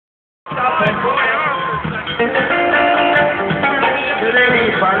Put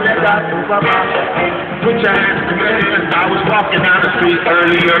your hands together. I was walking down the street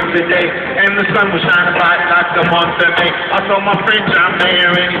earlier today, and the sun was shining bright like the month of May. I saw my friend John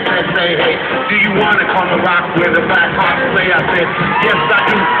there, and he said, say, hey, do you want to come and rock where the Black Hawks play? I said, yes, I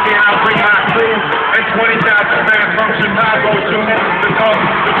do. Yeah, I'll bring my crew, and 20,000 fans from Chicago too. Because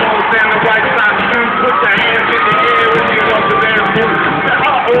the goals and the white side shoes. Put your hands in the air if you love the damn move.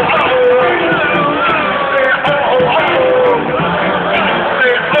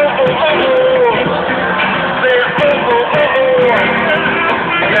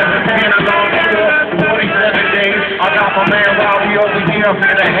 Up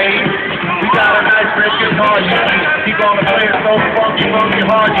in the hay. We got a nice red guitar, you see. He gonna play it so funky, funky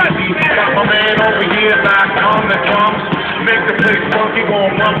hard, you see. Got my man over here back on the drums. Make the place funky,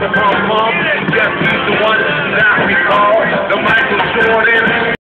 gon' bump the bump bump. Yes, he's the one that we call the Michael Jordan.